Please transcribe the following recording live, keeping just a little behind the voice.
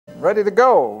ready to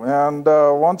go. And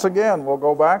once again, we'll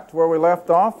go back to where we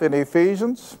left off in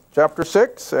Ephesians chapter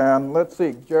 6. And let's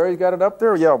see, Jerry got it up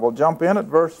there? Yeah, we'll jump in at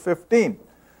verse 15.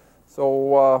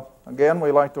 So again,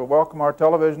 we'd like to welcome our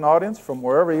television audience from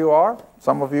wherever you are.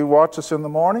 Some of you watch us in the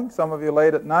morning, some of you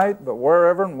late at night, but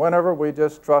wherever and whenever, we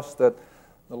just trust that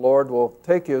the Lord will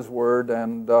take His word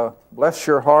and bless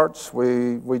your hearts.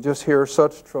 We just hear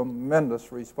such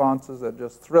tremendous responses that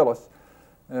just thrill us.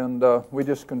 And we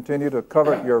just continue to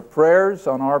covet your prayers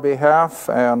on our behalf,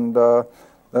 and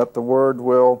that the Word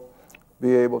will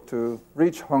be able to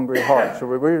reach hungry hearts. So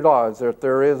we realize that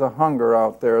there is a hunger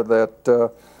out there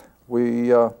that we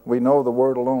know the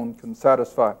Word alone can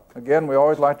satisfy. Again, we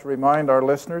always like to remind our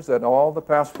listeners that all the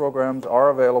past programs are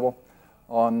available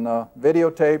on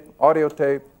videotape, audio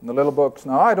tape, and the little books.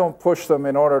 Now, I don't push them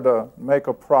in order to make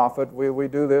a profit. We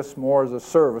do this more as a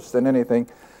service than anything.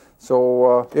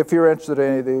 So if you're interested in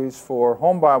any of these for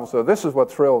home Bible study, this is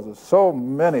what thrills us. So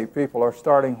many people are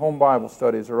starting home Bible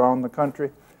studies around the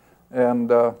country, and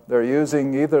they're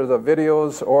using either the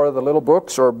videos or the little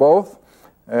books or both,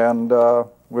 and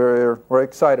we're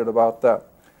excited about that.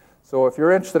 So if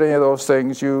you're interested in any of those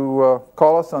things, you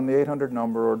call us on the 800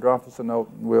 number or drop us a note,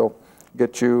 and we'll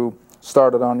get you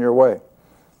started on your way.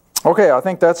 Okay, I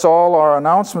think that's all our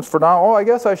announcements for now. Oh, I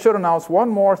guess I should announce one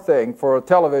more thing for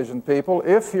television people.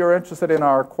 If you're interested in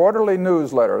our quarterly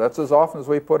newsletter, that's as often as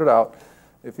we put it out.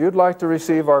 If you'd like to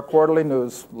receive our quarterly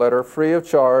newsletter free of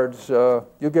charge,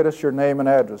 you get us your name and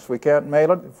address. We can't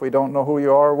mail it if we don't know who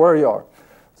you are or where you are.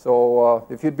 So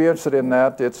if you'd be interested in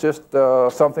that, it's just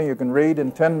something you can read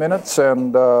in 10 minutes,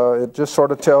 and it just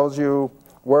sort of tells you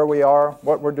where we are,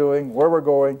 what we're doing, where we're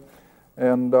going,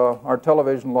 and our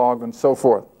television log and so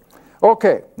forth.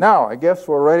 Okay, now I guess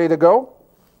we're ready to go.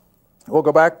 We'll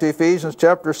go back to Ephesians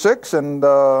chapter 6, and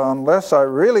unless I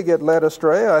really get led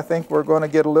astray, I think we're going to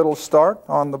get a little start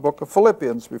on the book of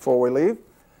Philippians before we leave.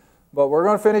 But we're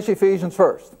going to finish Ephesians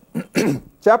first.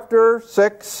 Chapter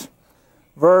 6,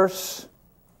 verse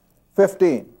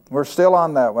 15. We're still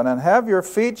on that one. And have your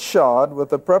feet shod with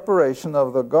the preparation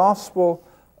of the gospel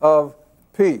of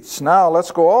peace. Now let's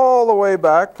go all the way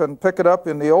back and pick it up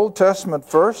in the Old Testament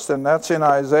first, and that's in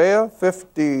Isaiah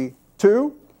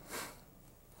 52,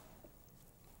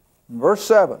 verse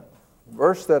 7, a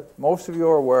verse that most of you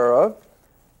are aware of,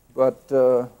 but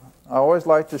I always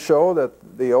like to show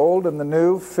that the old and the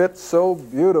new fit so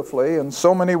beautifully in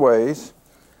so many ways.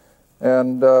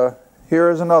 And here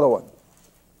is another one.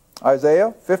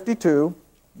 Isaiah 52,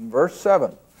 verse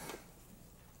 7.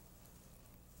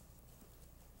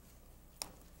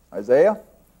 Isaiah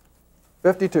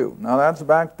 52. Now that's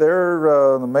back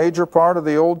there, the major part of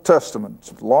the Old Testament. It's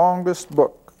the longest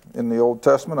book in the Old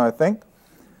Testament, I think.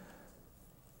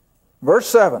 Verse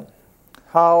 7.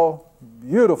 How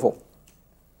beautiful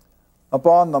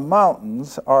upon the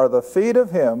mountains are the feet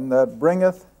of him that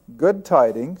bringeth good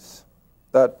tidings,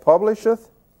 that publisheth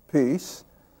peace,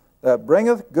 that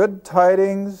bringeth good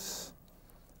tidings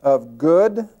of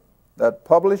good, that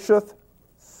publisheth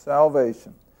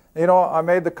salvation. You know, I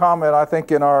made the comment, I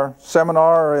think, in our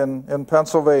seminar in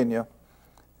Pennsylvania.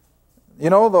 You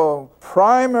know, the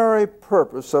primary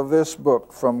purpose of this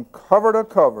book, from cover to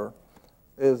cover,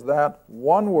 is that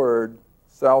one word,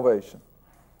 salvation.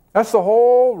 That's the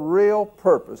whole real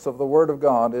purpose of the Word of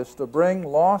God, is to bring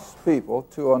lost people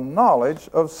to a knowledge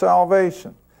of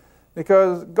salvation.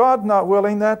 Because God's not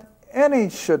willing that any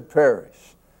should perish.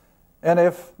 And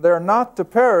if they're not to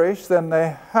perish, then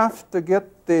they have to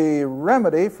get the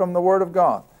remedy from the Word of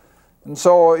God. And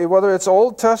so whether it's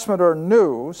Old Testament or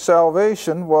New,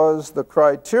 salvation was the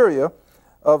criteria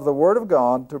of the Word of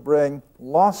God to bring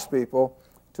lost people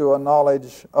to a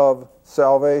knowledge of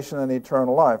salvation and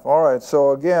eternal life. All right,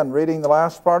 so again, reading the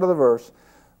last part of the verse,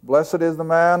 blessed is the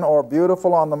man, or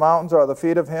beautiful on the mountains are the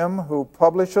feet of him who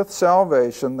publisheth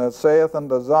salvation, that saith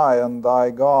unto Zion,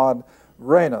 thy God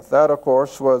reigneth. That, of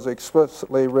course, was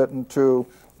explicitly written to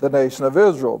the nation of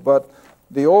Israel, but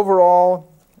the overall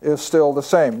is still the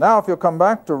same. Now, if you'll come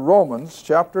back to Romans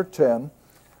chapter 10,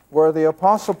 where the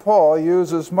Apostle Paul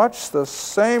uses much the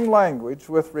same language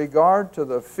with regard to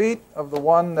the feet of the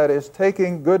one that is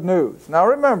taking good news. Now,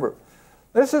 remember,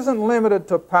 this isn't limited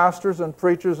to pastors and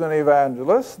preachers and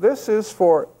evangelists. This is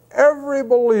for every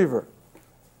believer,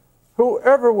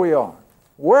 whoever we are,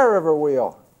 wherever we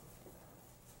are,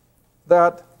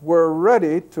 that we're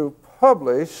ready to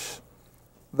publish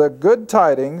the good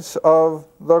tidings of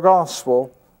the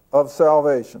gospel of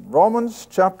salvation. Romans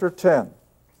chapter 10,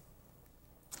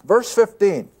 verse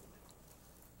 15.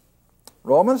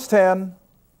 Romans 10,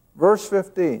 verse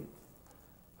 15.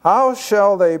 How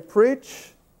shall they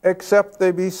preach except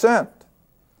they be sent?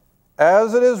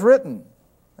 As it is written,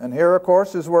 And here, of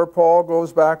course, is where Paul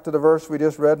goes back to the verse we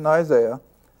just read in Isaiah.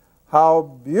 How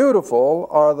beautiful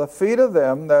are the feet of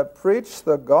them that preach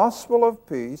the gospel of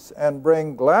peace and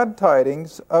bring glad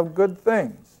tidings of good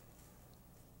things.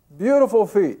 Beautiful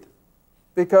feet,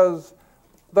 because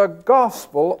the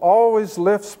gospel always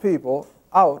lifts people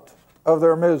out of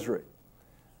their misery.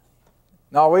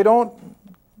 Now, we don't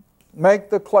make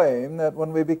the claim that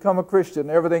when we become a Christian,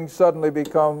 everything suddenly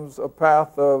becomes a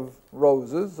path of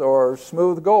roses or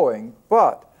smooth going,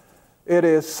 but it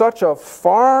is such a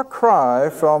far cry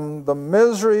from the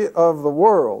misery of the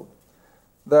world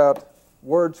that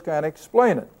words can't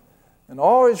explain it. And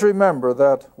always remember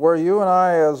that where you and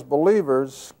I as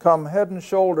believers come head and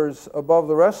shoulders above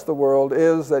the rest of the world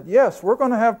is that, yes, we're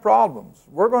going to have problems.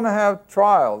 We're going to have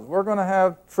trials. We're going to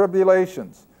have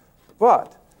tribulations.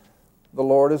 But the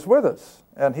Lord is with us,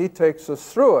 and He takes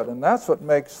us through it, and that's what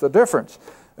makes the difference.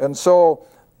 And so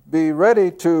be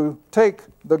ready to take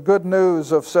the good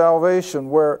news of salvation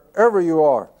wherever you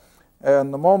are.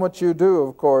 And the moment you do,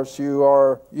 of course, you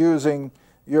are using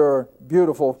your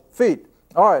beautiful feet.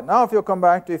 All right, now if you'll come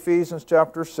back to Ephesians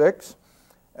chapter 6,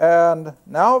 and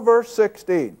now verse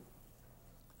 16.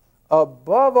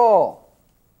 Above all,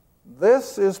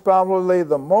 this is probably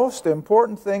the most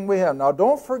important thing we have. Now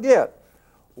don't forget,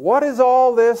 what is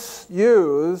all this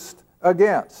used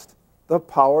against? The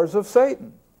powers of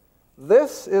Satan.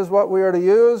 This is what we are to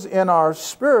use in our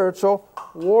spiritual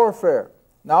warfare.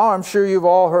 Now, I'm sure you've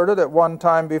all heard it at one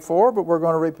time before, but we're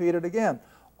going to repeat it again.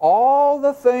 All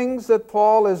the things that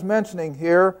Paul is mentioning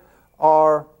here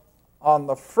are on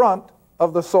the front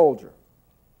of the soldier.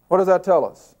 What does that tell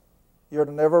us? You're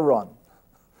to never run.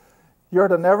 You're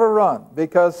to never run,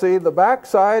 because, see, the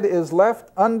backside is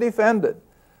left undefended.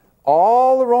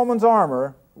 All the Romans'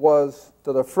 armor was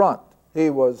to the front. He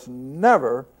was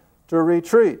never to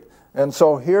retreat. And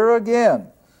so here again,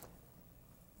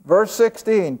 verse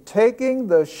 16, taking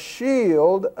the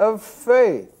shield of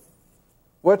faith,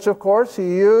 which of course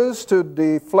he used to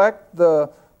deflect the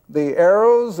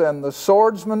arrows and the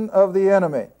swordsmen of the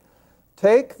enemy.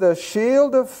 Take the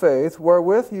shield of faith,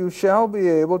 wherewith you shall be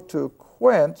able to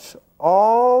quench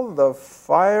all the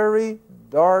fiery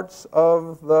darts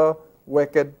of the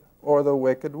wicked or the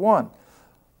wicked one.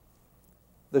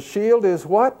 The shield is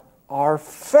what? Our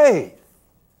faith.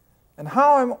 And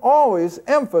how I'm always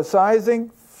emphasizing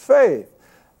faith.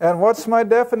 And what's my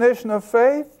definition of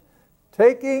faith?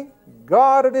 Taking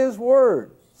God at His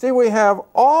word. See, we have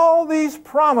all these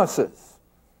promises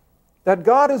that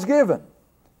God has given.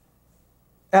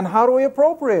 And how do we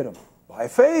appropriate them? By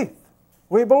faith.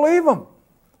 We believe them.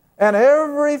 And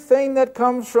everything that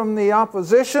comes from the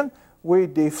opposition, we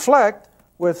deflect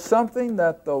with something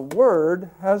that the Word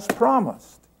has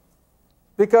promised.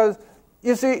 Because,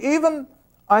 you see, even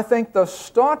I think the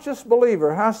staunchest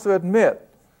believer has to admit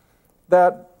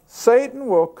that Satan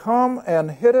will come and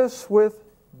hit us with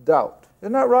doubt.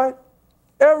 Isn't that right?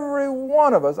 Every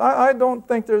one of us. I don't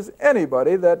think there's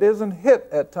anybody that isn't hit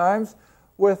at times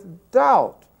with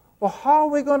doubt. Well, how are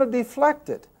we going to deflect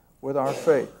it? With our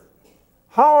faith.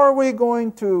 How are we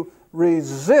going to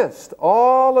resist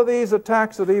all of these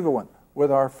attacks of the evil one? With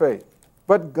our faith.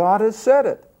 But God has said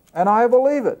it, and I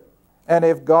believe it. And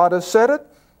if God has said it,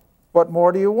 what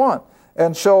more do you want?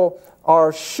 And so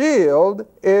our shield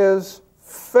is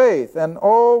faith. And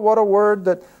oh, what a word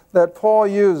that Paul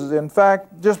uses. In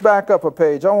fact, just back up a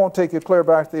page. I won't take you clear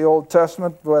back to the Old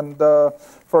Testament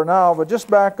for now, but just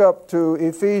back up to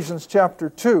Ephesians chapter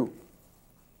 2.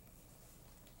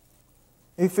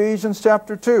 Ephesians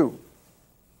chapter 2.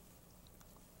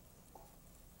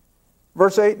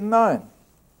 Verse 8 and 9.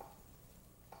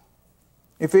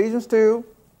 Ephesians 2,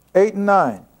 8 and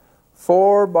 9.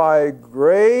 For by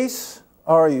grace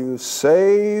are you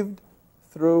saved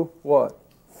through what?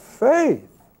 Faith.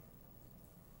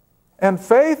 And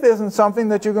faith isn't something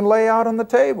that you can lay out on the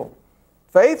table.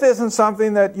 Faith isn't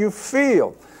something that you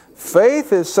feel.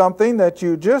 Faith is something that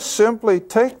you just simply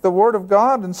take the Word of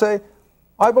God and say,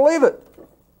 I believe it.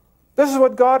 This is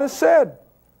what God has said.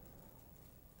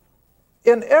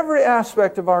 In every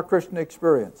aspect of our Christian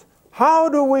experience, how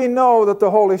do we know that the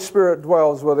Holy Spirit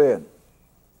dwells within?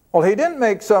 Well, He didn't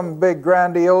make some big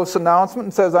grandiose announcement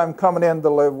and says, I'm coming in to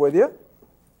live with you.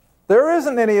 There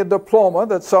isn't any diploma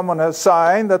that someone has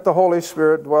signed that the Holy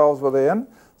Spirit dwells within.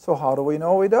 So how do we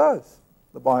know He does?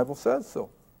 The Bible says so.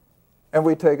 And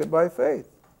we take it by faith.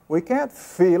 We can't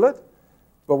feel it,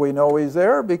 but we know He's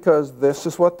there because this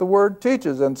is what the Word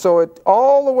teaches. And so it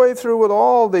all the way through with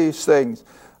all these things.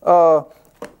 Well,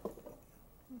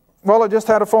 I just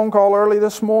had a phone call early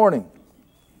this morning.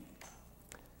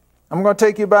 I'm going to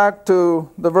take you back to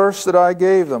the verse that I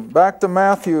gave them. Back to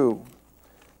Matthew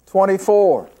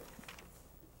 24.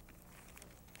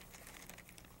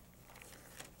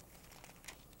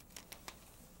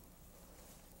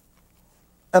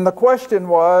 And the question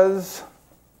was,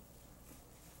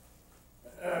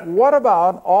 what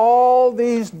about all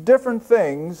these different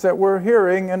things that we're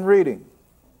hearing and reading?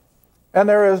 And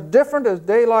they're as different as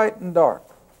daylight and dark.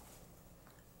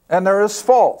 And they're as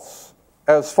false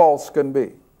can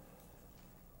be.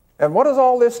 And what does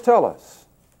all this tell us?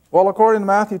 Well, according to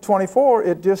Matthew 24,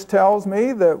 it just tells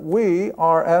me that we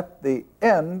are at the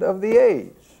end of the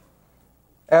age.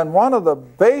 And one of the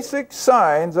basic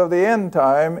signs of the end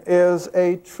time is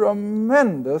a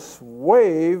tremendous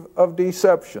wave of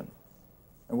deception.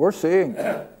 And we're seeing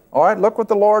it. All right, look what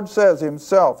the Lord says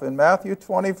himself in Matthew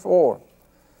 24.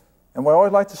 And we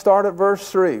always like to start at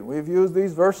verse 3. We've used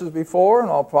these verses before,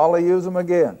 and I'll probably use them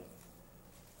again.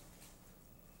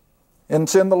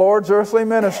 It's in the Lord's earthly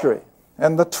ministry.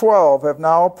 And the 12 have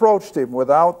now approached him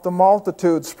without the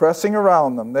multitudes pressing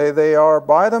around them. They are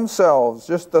by themselves,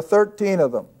 just the 13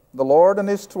 of them, the Lord and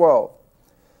his 12.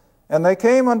 And they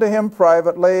came unto him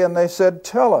privately, and they said,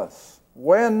 Tell us,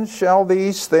 when shall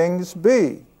these things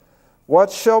be? What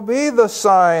shall be the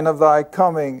sign of thy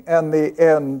coming and the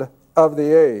end of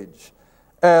the age?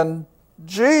 And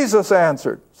Jesus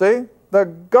answered, see, the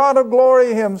God of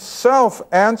glory himself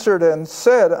answered and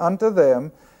said unto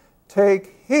them,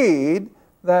 Take heed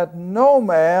that no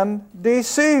man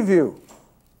deceive you.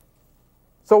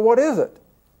 So what is it?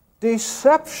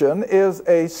 Deception is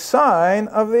a sign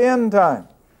of the end time.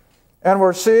 And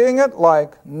we're seeing it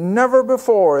like never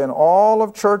before in all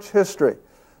of church history.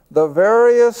 The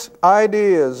various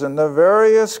ideas and the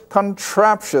various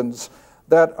contraptions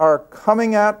that are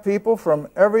coming at people from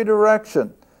every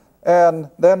direction. And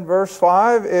then verse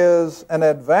 5 is an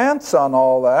advance on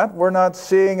all that. We're not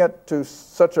seeing it to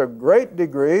such a great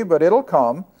degree, but it'll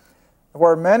come.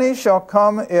 Where many shall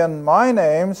come in my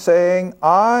name, saying,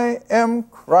 I am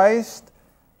Christ.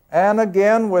 And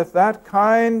again, with that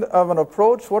kind of an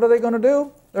approach, what are they going to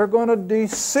do? They're going to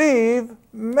deceive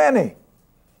many.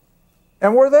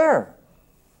 And we're there.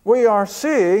 We are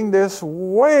seeing this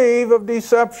wave of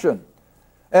deception.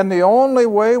 And the only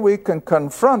way we can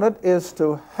confront it is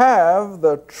to have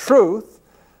the truth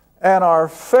and our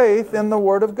faith in the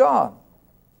Word of God.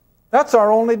 That's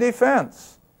our only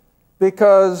defense,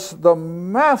 because the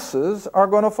masses are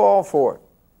going to fall for it.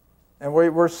 And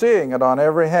we're seeing it on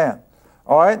every hand.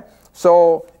 All right?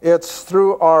 So it's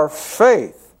through our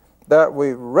faith that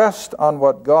we rest on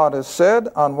what God has said,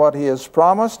 on what He has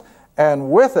promised,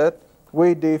 and with it,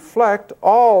 we deflect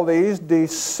all these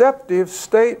deceptive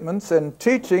statements and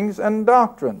teachings and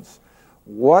doctrines.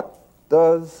 What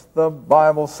does the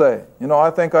Bible say? You know,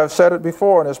 I think I've said it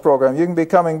before in this program. You can be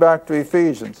coming back to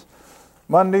Ephesians.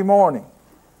 Monday morning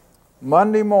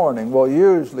will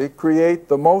usually create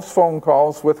the most phone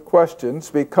calls with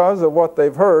questions because of what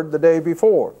they've heard the day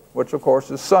before, which of course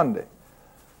is Sunday.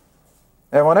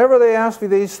 And whenever they ask me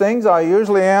these things, I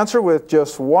usually answer with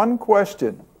just one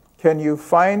question. Can you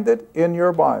find it in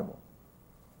your Bible?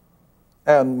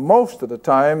 And most of the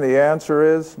time the answer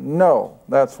is no.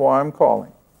 That's why I'm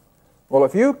calling. Well,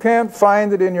 if you can't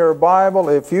find it in your Bible,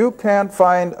 if you can't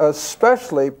find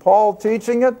especially Paul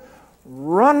teaching it,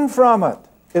 run from it.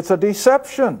 It's a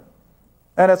deception.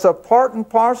 And it's a part and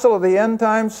parcel of the end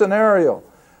time scenario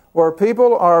where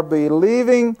people are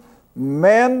believing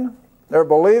men, they're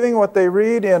believing what they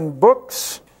read in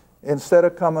books instead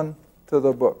of coming to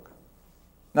the book.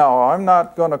 Now, I'm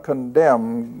not going to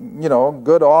condemn,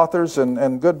 good authors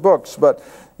and good books, but,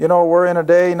 we're in a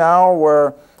day now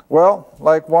where, well,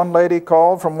 like one lady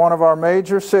called from one of our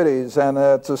major cities, and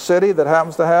it's a city that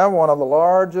happens to have one of the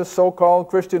largest so-called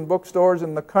Christian bookstores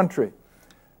in the country.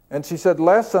 And she said,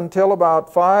 Les, until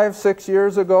about 5-6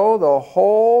 years ago, the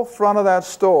whole front of that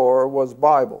store was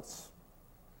Bibles.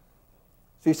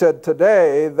 She said,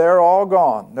 today, they're all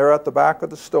gone. They're at the back of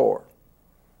the store.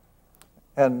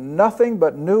 And nothing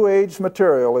but New Age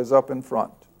material is up in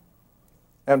front.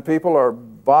 And people are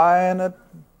buying it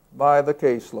by the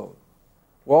caseload.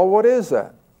 Well, what is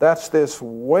that? That's this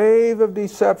wave of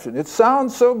deception. It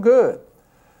sounds so good.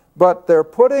 But they're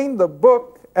putting the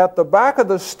book at the back of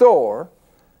the store,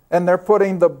 and they're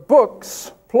putting the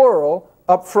books, plural,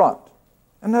 up front.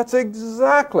 And that's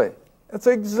exactly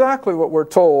what we're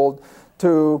told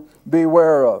to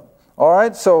beware of. All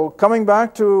right, so coming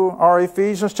back to our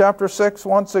Ephesians chapter 6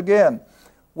 once again,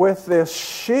 with this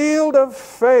shield of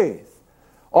faith,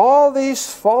 all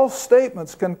these false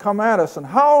statements can come at us, and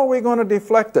how are we going to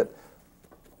deflect it?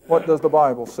 What does the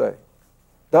Bible say?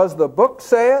 Does the book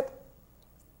say it?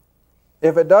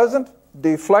 If it doesn't,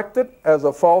 deflect it as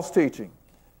a false teaching.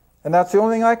 And that's the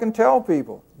only thing I can tell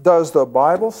people. Does the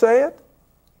Bible say it?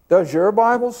 Does your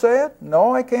Bible say it?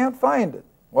 No, I can't find it.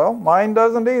 Well, mine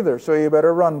doesn't either, so you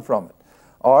better run from it.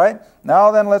 All right?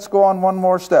 Now then, let's go on one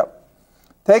more step.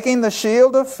 Taking the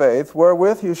shield of faith,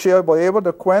 wherewith you shall be able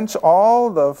to quench all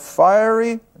the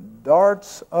fiery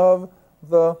darts of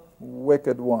the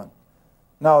wicked one.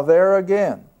 Now there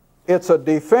again, it's a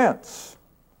defense.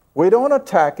 We don't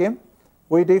attack him.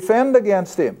 We defend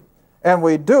against him. And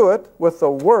we do it with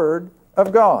the Word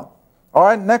of God. All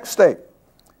right, next statement.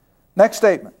 Next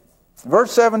statement.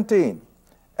 Verse 17.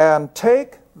 And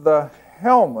take the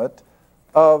helmet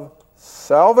of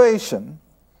salvation.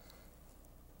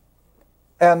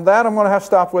 And that I'm going to have to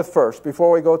stop with first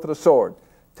before we go to the sword.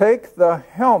 Take the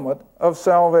helmet of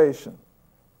salvation.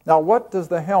 Now, what does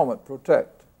the helmet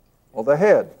protect? Well, the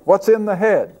head. What's in the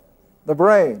head? The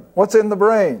brain. What's in the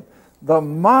brain? The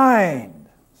mind.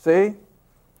 See?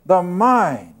 The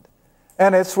mind.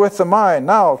 And it's with the mind.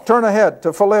 Now, turn ahead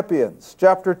to Philippians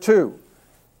chapter 2.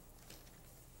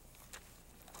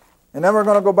 And then we're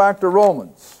going to go back to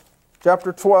Romans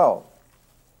chapter 12.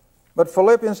 But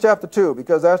Philippians chapter 2,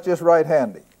 because that's just right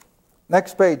handy.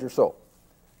 Next page or so.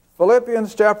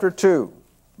 Philippians chapter 2,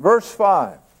 verse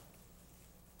 5.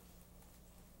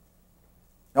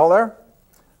 Y'all there?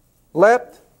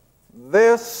 Let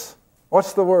this,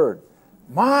 what's the word?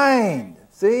 Mind.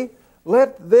 See?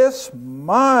 Let this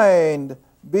mind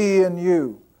be in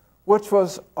you, which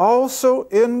was also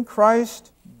in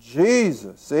Christ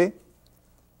Jesus. See?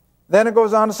 Then it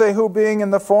goes on to say, who being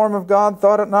in the form of God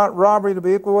thought it not robbery to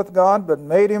be equal with God, but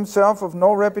made himself of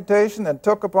no reputation, and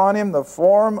took upon him the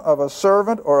form of a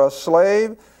servant or a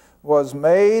slave, was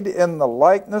made in the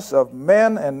likeness of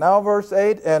men. And now verse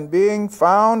 8, and being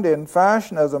found in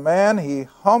fashion as a man, he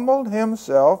humbled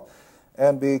himself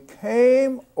and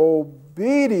became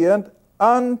obedient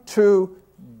unto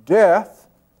death.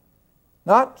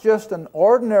 Not just an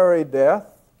ordinary death,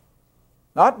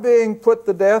 not being put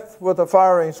to death with a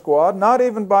firing squad, not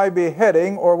even by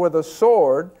beheading or with a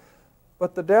sword,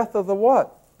 but the death of the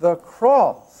what? The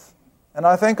cross. And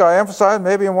I think I emphasized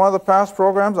maybe in one of the past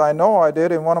programs, I know I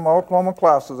did in one of my Oklahoma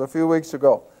classes a few weeks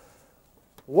ago.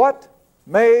 What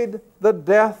made the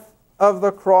death of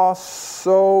the cross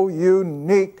so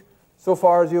unique so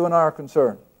far as you and I are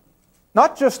concerned?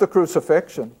 Not just the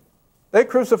crucifixion. They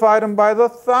crucified him by the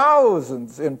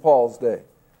thousands in Paul's day.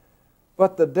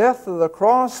 But the death of the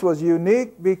cross was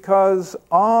unique because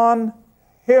on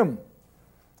him,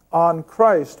 on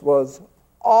Christ, was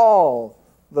all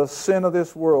the sin of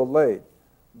this world laid.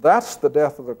 That's the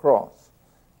death of the cross.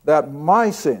 That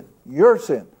my sin, your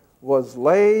sin, was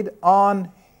laid on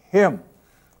him.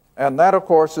 And that, of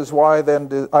course, is why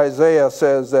then Isaiah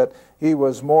says that he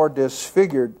was more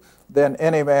disfigured than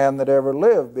any man that ever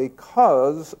lived,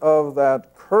 because of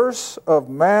that curse of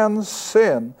man's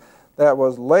sin that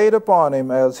was laid upon him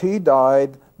as he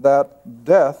died, that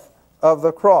death of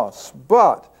the cross.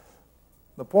 But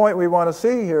the point we want to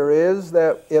see here is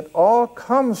that it all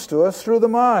comes to us through the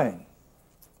mind.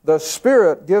 The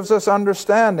Spirit gives us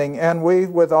understanding, and we,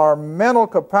 with our mental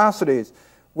capacities,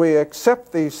 we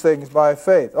accept these things by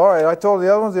faith. All right, I told you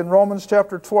the other one's in Romans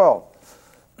chapter 12.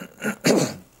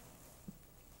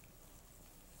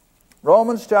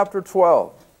 Romans chapter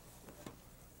 12.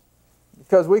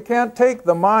 Because we can't take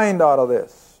the mind out of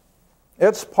this.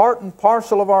 It's part and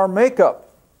parcel of our makeup.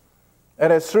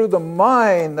 And it's through the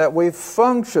mind that we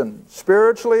function,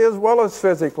 spiritually as well as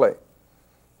physically.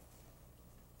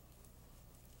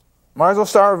 Might as well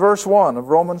start with verse 1 of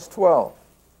Romans 12.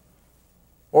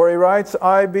 Where he writes,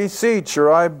 I beseech,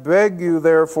 or I beg you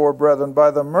therefore, brethren,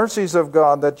 by the mercies of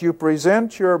God, that you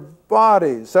present your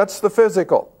bodies, that's the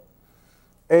physical,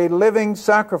 a living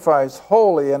sacrifice,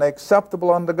 holy and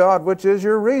acceptable unto God, which is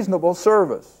your reasonable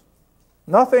service.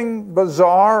 Nothing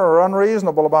bizarre or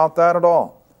unreasonable about that at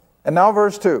all. And now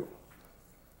verse 2.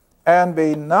 And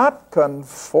be not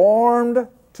conformed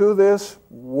to this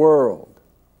world,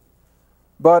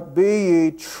 but be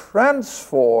ye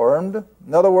transformed,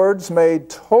 in other words, made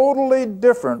totally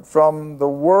different from the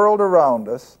world around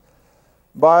us,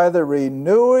 by the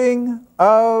renewing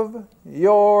of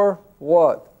your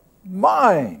what?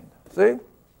 Mind. See?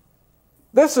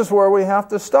 This is where we have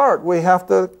to start. We have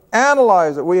to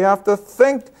analyze it. We have to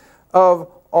think of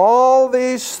all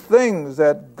these things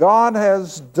that God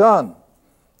has done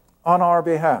on our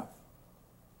behalf.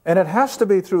 And it has to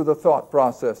be through the thought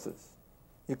processes.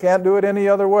 You can't do it any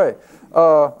other way.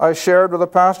 I shared with a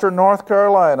pastor in North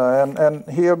Carolina, and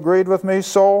he agreed with me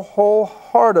so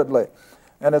wholeheartedly.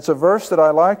 And it's a verse that I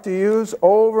like to use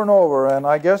over and over, and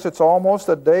I guess it's almost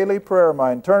a daily prayer of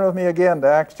mine. Turn with me again to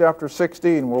Acts chapter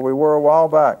 16, where we were a while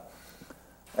back.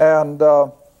 And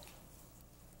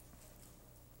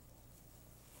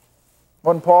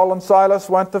when Paul and Silas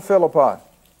went to Philippi.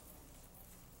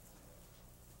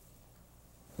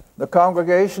 The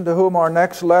congregation to whom our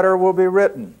next letter will be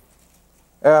written.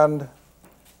 And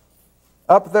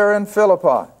up there in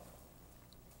Philippi,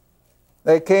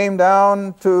 they came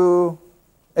down to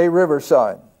a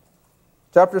riverside.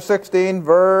 Chapter 16,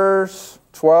 verse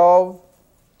 12,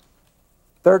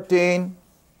 13.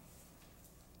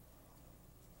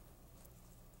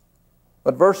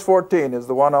 But verse 14 is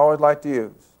the one I always like to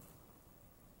use.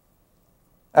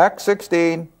 Acts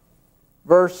 16,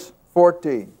 verse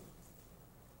 14.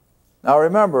 Now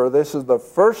remember, this is the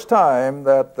first time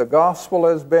that the gospel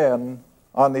has been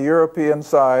on the European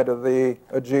side of the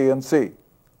Aegean Sea.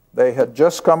 They had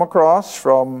just come across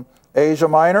from Asia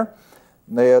Minor.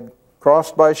 They had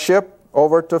crossed by ship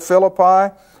over to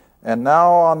Philippi. And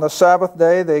now on the Sabbath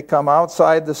day, they come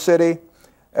outside the city.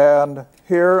 And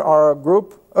here are a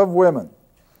group of women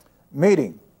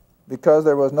meeting, because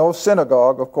there was no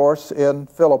synagogue, of course, in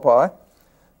Philippi.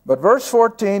 But verse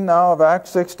 14 now of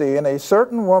Acts 16, a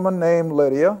certain woman named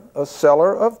Lydia, a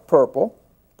seller of purple,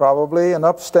 probably an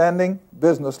upstanding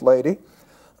business lady,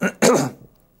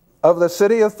 of the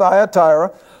city of Thyatira,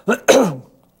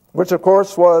 which of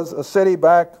course was a city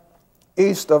back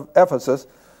east of Ephesus,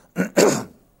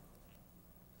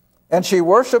 and she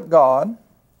worshiped God,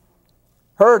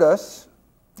 heard us,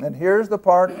 and here's the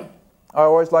part I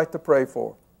always like to pray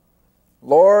for.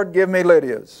 Lord, give me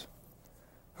Lydia's,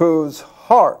 whose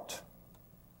heart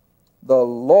the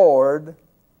Lord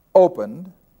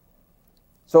opened,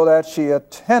 so that she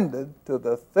attended to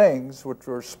the things which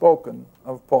were spoken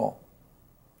of Paul.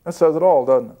 That says it all,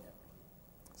 doesn't it?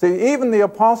 See, even the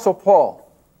Apostle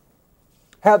Paul,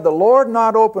 had the Lord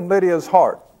not opened Lydia's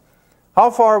heart,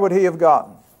 how far would he have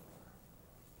gotten?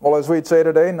 Well, as we'd say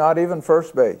today, not even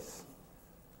first base.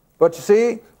 But you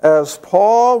see, as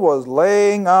Paul was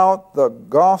laying out the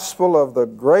gospel of the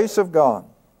grace of God,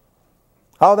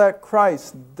 how that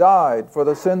Christ died for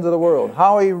the sins of the world,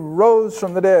 how he rose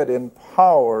from the dead in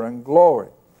power and glory.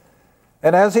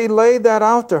 And as he laid that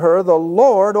out to her, the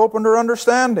Lord opened her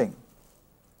understanding.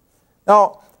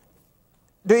 Now,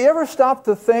 do you ever stop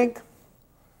to think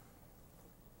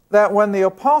that when the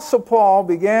Apostle Paul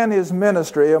began his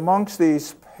ministry amongst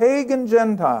these pagan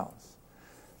Gentiles,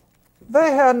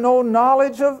 they had no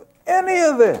knowledge of any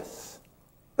of this.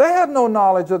 They had no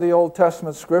knowledge of the Old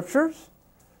Testament Scriptures.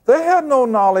 They had no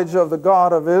knowledge of the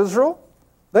God of Israel.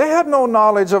 They had no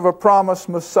knowledge of a promised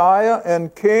Messiah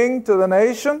and King to the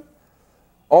nation.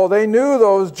 Oh, they knew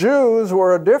those Jews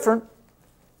were different,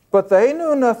 but they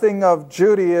knew nothing of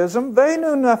Judaism. They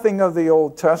knew nothing of the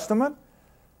Old Testament.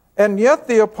 And yet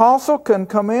the apostle can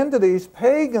come into these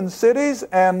pagan cities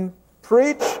and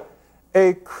preach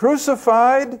a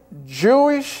crucified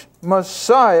Jewish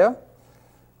Messiah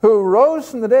who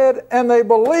rose from the dead, and they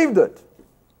believed it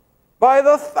by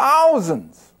the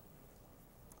thousands,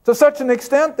 to such an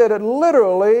extent that it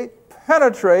literally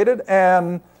penetrated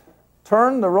and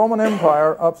turned the Roman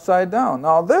Empire upside down.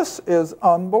 Now, this is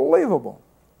unbelievable.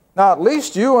 Now, at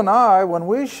least you and I, when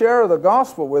we share the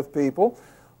gospel with people,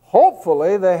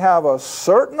 hopefully they have a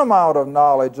certain amount of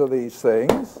knowledge of these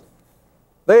things.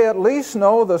 They at least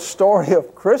know the story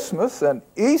of Christmas and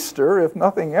Easter, if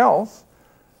nothing else.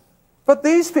 But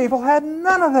these people had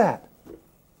none of that.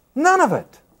 None of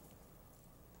it.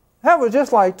 That was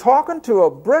just like talking to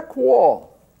a brick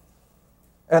wall.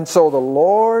 And so the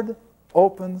Lord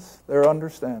opens their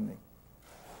understanding.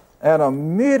 And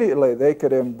immediately they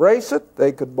could embrace it,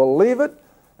 they could believe it.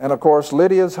 And of course,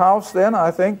 Lydia's house then,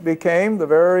 I think, became the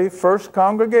very first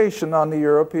congregation on the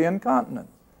European continent.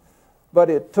 But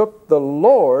it took the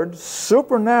Lord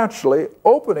supernaturally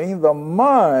opening the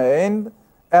mind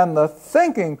and the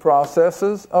thinking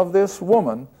processes of this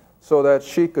woman so that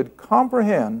she could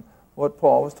comprehend what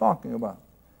Paul was talking about.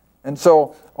 And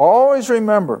so always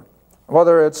remember,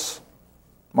 whether it's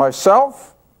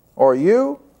myself or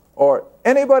you or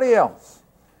anybody else,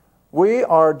 we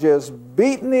are just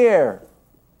beating the air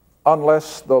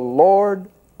unless the Lord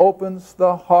opens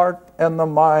the heart and the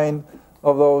mind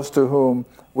of those to whom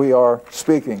we are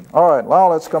speaking. All right,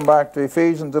 now let's come back to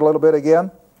Ephesians a little bit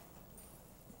again.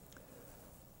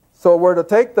 So we're to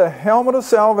take the helmet of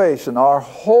salvation, our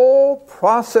whole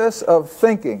process of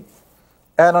thinking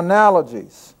and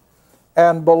analogies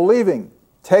and believing,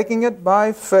 taking it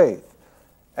by faith.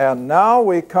 And now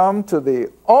we come to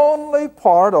the only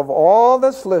part of all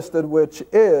that's listed which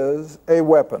is a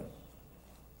weapon.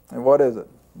 And what is it?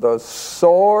 The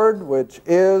sword, which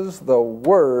is the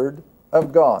Word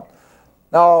of God.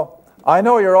 Now, I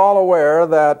know you're all aware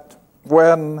that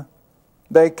when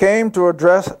they came to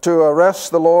arrest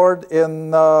the Lord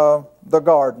in the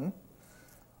garden,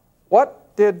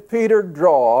 what did Peter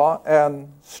draw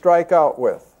and strike out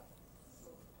with?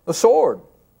 The sword.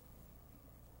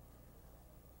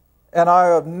 And I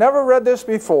have never read this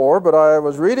before, but I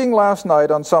was reading last night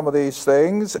on some of these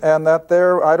things, and that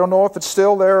there, I don't know if it's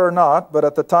still there or not, but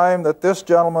at the time that this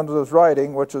gentleman was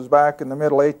writing, which was back in the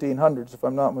middle 1800s, if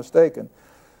I'm not mistaken,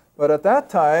 but at that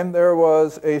time there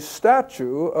was a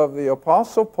statue of the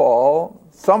Apostle Paul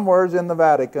somewhere in the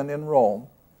Vatican in Rome,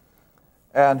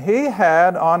 and he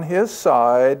had on his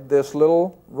side this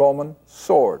little Roman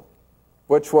sword,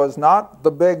 which was not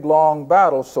the big, long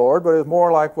battle sword, but it was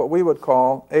more like what we would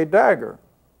call a dagger.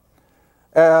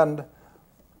 And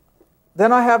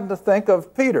then I happened to think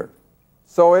of Peter.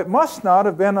 So it must not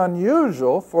have been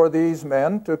unusual for these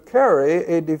men to carry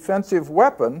a defensive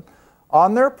weapon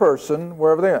on their person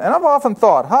wherever they are. And I've often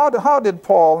thought, how did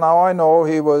Paul, now I know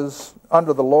he was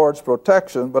under the Lord's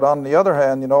protection, but on the other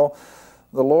hand, you know,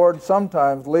 the Lord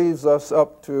sometimes leaves us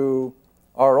up to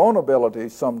our own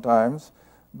abilities sometimes.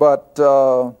 But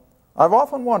I've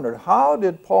often wondered, how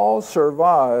did Paul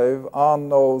survive on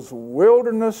those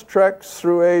wilderness treks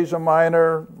through Asia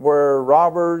Minor where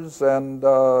robbers and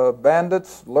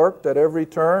bandits lurked at every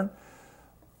turn?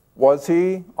 Was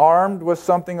he armed with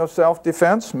something of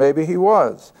self-defense? Maybe he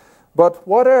was. But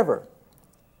whatever,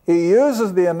 he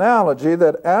uses the analogy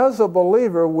that as a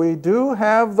believer we do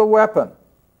have the weapon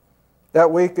that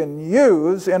we can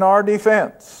use in our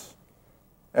defense.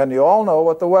 And you all know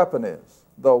what the weapon is.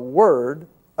 The Word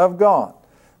of God.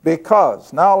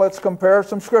 Because, now let's compare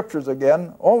some scriptures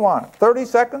again. Oh my, 30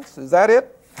 seconds, is that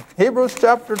it? Hebrews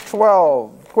chapter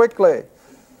 12, quickly.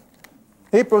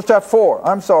 Hebrews chapter 4,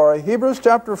 I'm sorry, Hebrews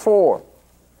chapter 4.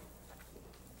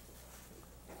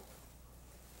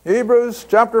 Hebrews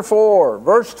chapter 4,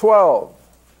 verse 12.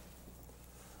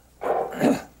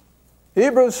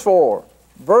 Hebrews 4,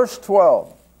 verse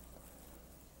 12.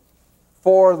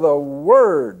 For the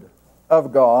Word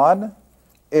of God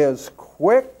is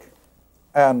quick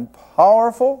and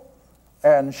powerful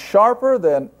and sharper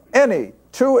than any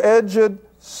two-edged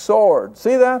sword.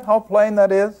 See that? How plain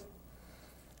that is?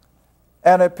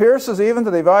 And it pierces even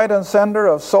to the divide and center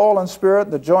of soul and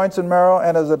spirit, the joints and marrow,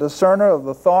 and is a discerner of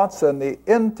the thoughts and the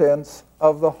intents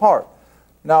of the heart.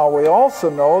 Now we also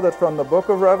know that from the book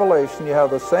of Revelation you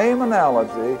have the same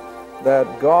analogy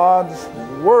that God's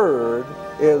Word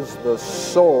is the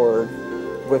sword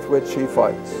with which He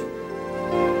fights.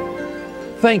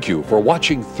 Thank you for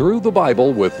watching Through the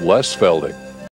Bible with Les Feldick.